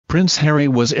Prince Harry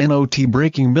was not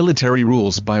breaking military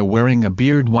rules by wearing a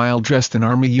beard while dressed in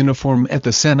army uniform at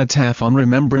the Cenotaph on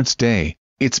Remembrance Day.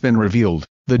 It's been revealed,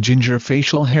 the ginger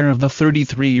facial hair of the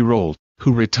 33-year-old,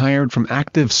 who retired from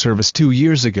active service 2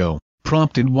 years ago,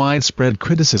 prompted widespread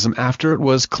criticism after it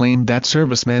was claimed that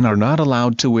servicemen are not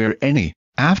allowed to wear any,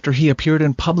 after he appeared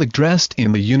in public dressed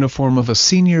in the uniform of a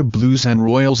senior Blues and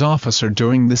Royals officer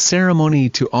during the ceremony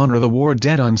to honor the war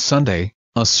dead on Sunday.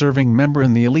 A serving member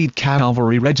in the elite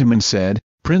cavalry regiment said,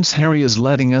 "Prince Harry is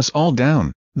letting us all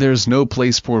down. There's no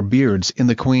place for beards in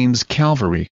the Queen's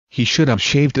cavalry. He should have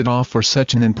shaved it off for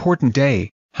such an important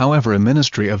day." However, a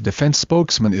Ministry of Defense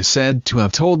spokesman is said to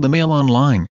have told the Mail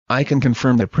Online, "I can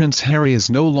confirm that Prince Harry is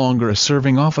no longer a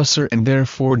serving officer and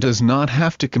therefore does not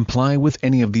have to comply with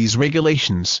any of these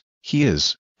regulations. He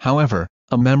is, however,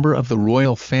 a member of the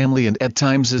royal family and at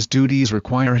times his duties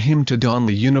require him to don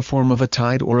the uniform of a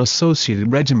tied or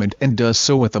associated regiment and does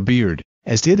so with a beard,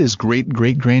 as did his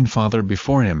great-great-grandfather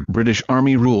before him." British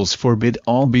Army rules forbid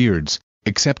all beards,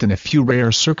 except in a few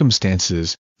rare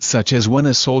circumstances, such as when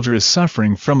a soldier is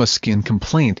suffering from a skin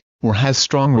complaint, or has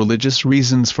strong religious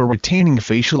reasons for retaining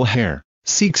facial hair.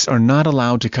 Sikhs are not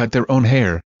allowed to cut their own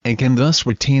hair, and can thus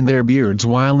retain their beards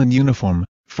while in uniform.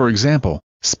 For example,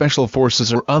 special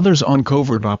forces or others on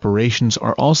covert operations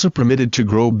are also permitted to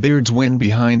grow beards when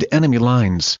behind enemy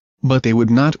lines, but they would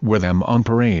not wear them on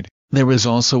parade. There is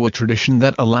also a tradition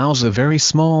that allows a very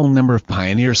small number of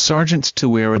pioneer sergeants to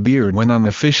wear a beard when on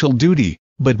official duty,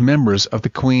 but members of the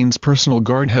Queen's personal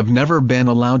guard have never been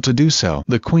allowed to do so.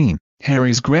 The Queen,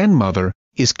 Harry's grandmother,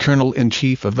 is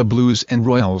Colonel-in-Chief of the Blues and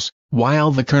Royals,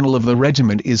 while the colonel of the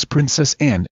regiment is Princess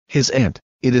Anne, his aunt.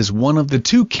 It is one of the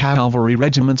 2 cavalry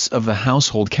regiments of the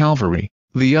Household Cavalry,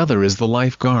 the other is the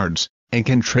Life Guards, and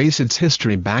can trace its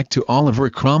history back to Oliver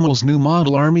Cromwell's New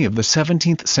Model Army of the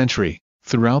 17th century.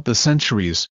 Throughout the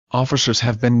centuries, officers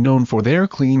have been known for their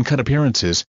clean-cut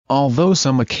appearances, although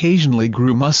some occasionally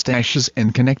grew mustaches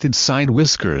and connected side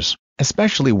whiskers,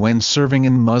 especially when serving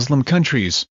in Muslim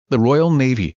countries. The Royal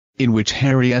Navy, in which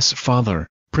Harry's father,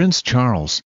 Prince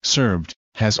Charles, served,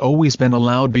 has always been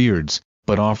allowed beards,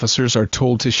 but officers are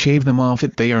told to shave them off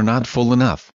if they are not full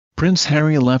enough. Prince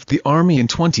Harry left the army in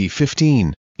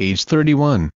 2015, age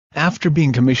 31, after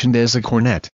being commissioned as a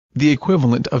cornet, the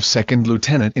equivalent of second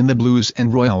lieutenant in the Blues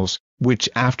and Royals, which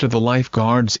after the Life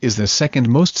Guards is the second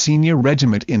most senior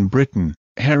regiment in Britain.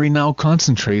 Harry now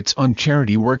concentrates on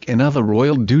charity work and other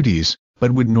royal duties,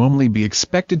 but would normally be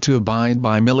expected to abide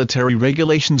by military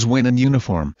regulations when in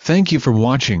uniform. Thank you for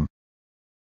watching.